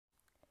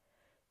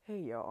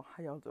Hey y'all,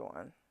 how y'all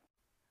doing?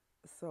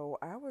 So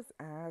I was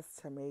asked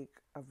to make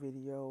a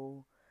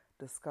video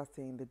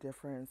discussing the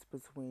difference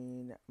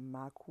between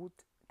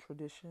Makout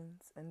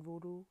traditions and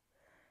voodoo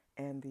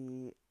and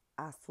the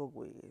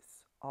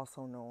Asogwes,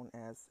 also known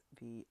as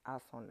the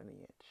Ason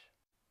lineage.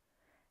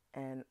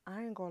 And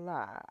I ain't gonna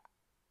lie,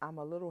 I'm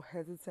a little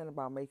hesitant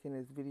about making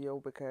this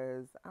video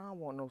because I don't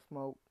want no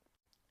smoke.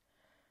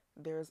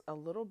 There's a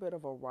little bit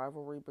of a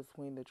rivalry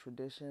between the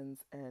traditions,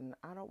 and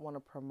I don't want to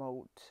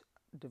promote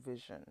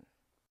division.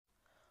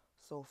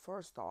 So,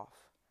 first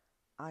off,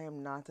 I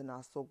am not an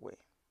Asogwe,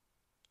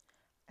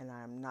 and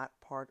I am not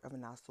part of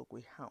an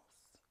Asogwe house.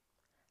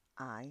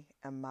 I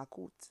am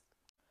Makout.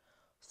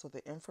 So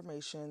the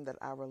information that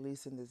I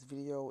release in this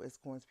video is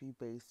going to be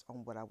based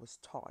on what I was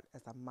taught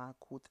as a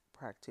Makout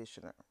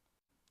practitioner.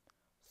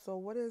 So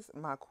what is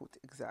Makout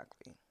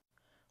exactly?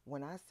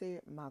 When I say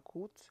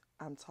Makout,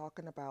 I'm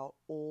talking about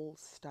old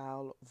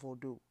style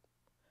voodoo,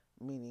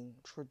 meaning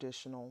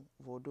traditional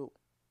voodoo.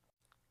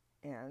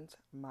 And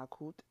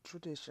Makout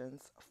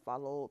traditions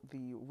follow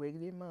the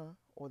reglement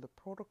or the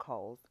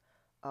protocols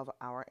of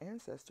our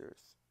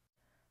ancestors.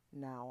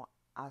 Now,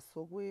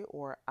 Asogwe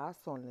or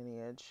Ason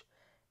lineage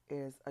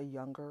is a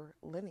younger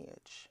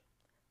lineage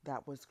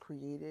that was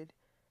created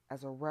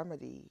as a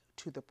remedy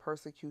to the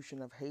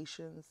persecution of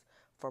Haitians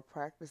for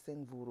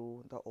practicing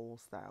voodoo the old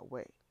style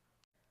way.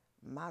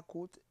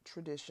 Makout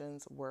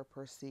traditions were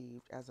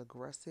perceived as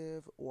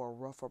aggressive or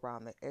rough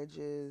around the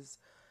edges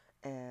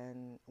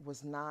and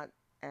was not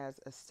as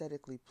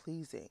aesthetically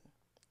pleasing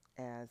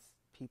as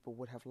people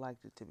would have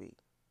liked it to be.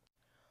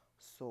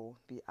 So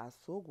the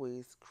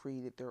Asogwes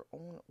created their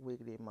own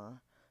wigdema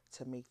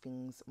to make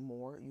things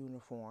more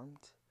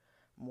uniformed,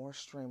 more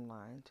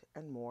streamlined,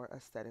 and more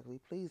aesthetically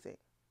pleasing.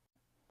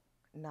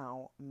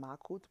 Now,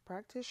 Makout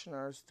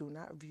practitioners do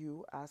not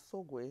view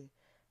Asogwe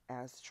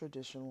as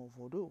traditional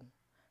voodoo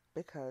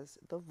because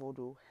the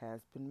voodoo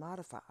has been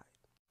modified.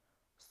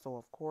 So,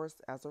 of course,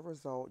 as a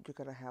result, you're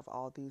going to have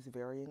all these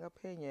varying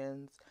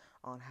opinions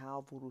on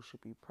how voodoo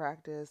should be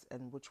practiced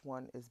and which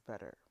one is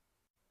better.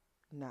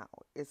 Now,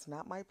 it's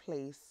not my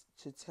place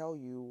to tell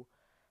you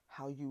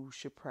how you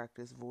should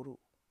practice voodoo.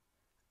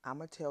 I'm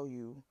going to tell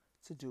you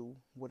to do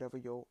whatever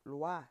your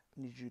loi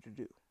needs you to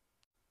do.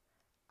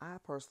 I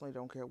personally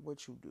don't care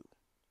what you do.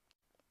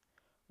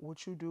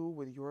 What you do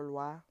with your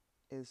loi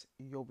is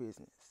your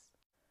business.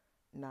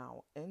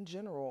 Now, in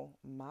general,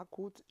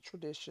 Makout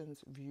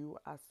traditions view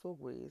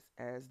Asogwes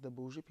as the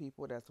bougie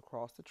people that's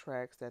across the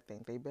tracks that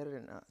think they better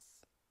than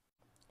us.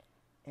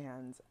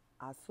 And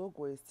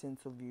Asogwes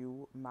tend to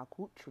view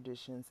Makout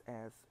traditions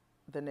as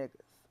the niggas.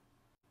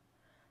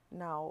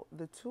 Now,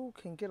 the two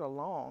can get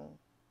along,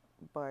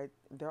 but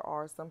there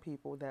are some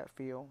people that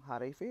feel how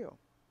they feel.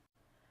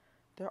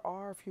 There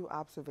are a few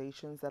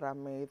observations that I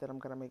made that I'm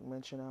going to make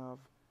mention of.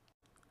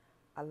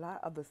 A lot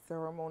of the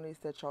ceremonies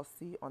that y'all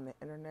see on the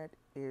internet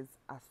is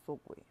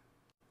Asogwe.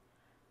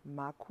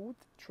 Makout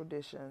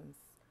traditions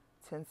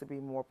tend to be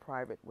more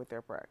private with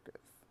their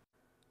practice.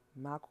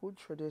 Makout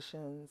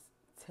traditions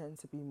tend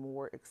to be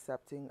more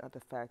accepting of the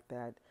fact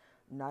that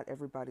not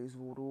everybody's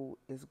voodoo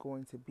is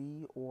going to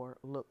be or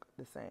look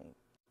the same.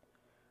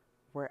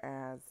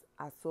 Whereas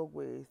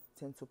Asogwes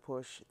tend to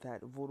push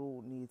that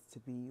voodoo needs to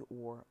be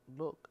or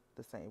look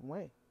the same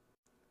way.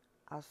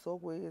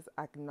 Asogwes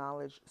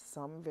acknowledge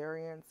some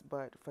variants,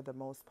 but for the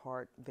most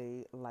part,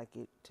 they like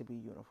it to be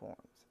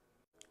uniforms.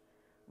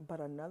 But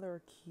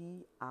another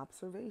key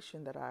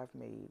observation that I've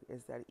made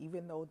is that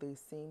even though they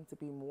seem to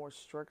be more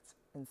strict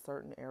in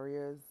certain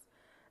areas,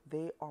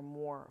 they are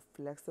more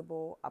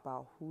flexible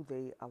about who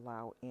they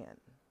allow in.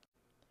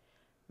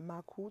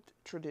 Makout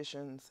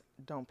traditions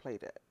don't play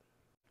that.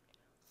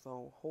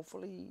 So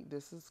hopefully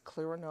this is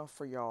clear enough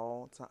for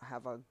y'all to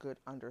have a good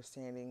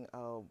understanding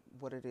of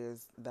what it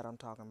is that I'm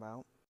talking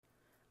about.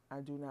 I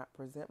do not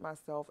present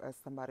myself as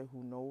somebody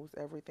who knows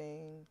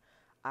everything.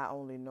 I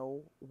only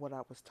know what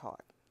I was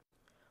taught.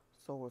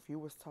 So if you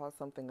was taught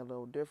something a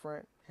little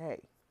different,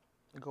 hey,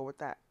 go with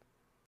that.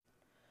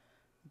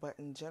 But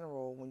in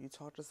general, when you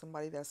talk to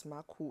somebody that's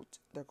Makout,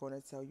 they're going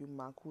to tell you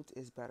Makout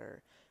is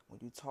better. When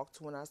you talk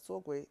to an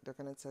Asogwe, they're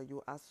going to tell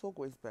you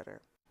Asogwe is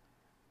better.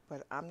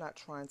 But I'm not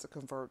trying to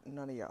convert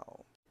none of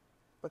y'all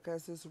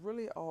because this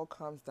really all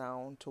comes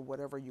down to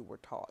whatever you were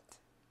taught.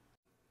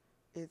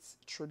 It's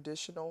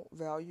traditional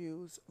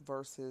values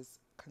versus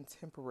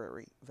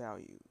contemporary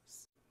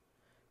values.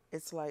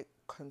 It's like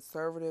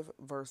conservative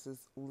versus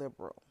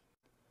liberal.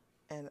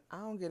 And I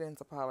don't get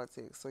into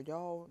politics, so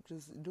y'all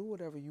just do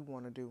whatever you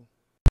want to do.